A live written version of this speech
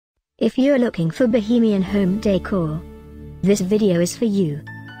If you're looking for Bohemian home decor, this video is for you.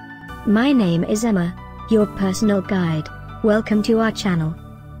 My name is Emma, your personal guide. Welcome to our channel.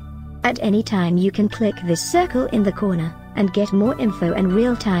 At any time you can click this circle in the corner, and get more info and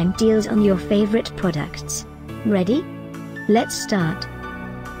real-time deals on your favorite products. Ready? Let's start.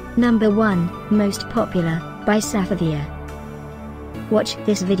 Number 1, Most Popular, by Safavieh. Watch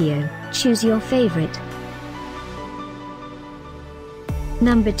this video, choose your favorite.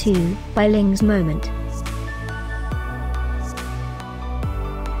 Number 2, by Ling's Moment.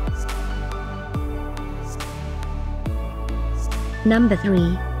 Number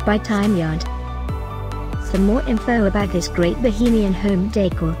 3, by TIMEYARD. For more info about this great Bohemian home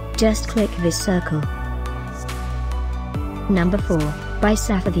decor, just click this circle. Number 4, by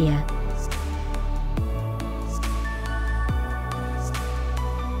Safavieh.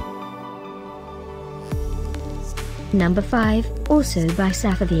 Number 5, also by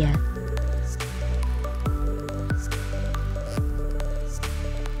Safavieh.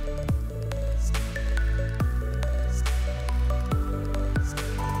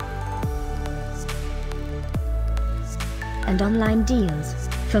 And online deals,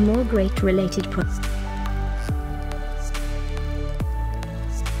 for more great related products.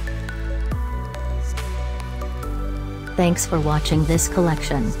 Thanks for watching this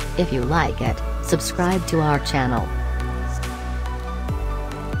collection. If you like it, subscribe to our channel.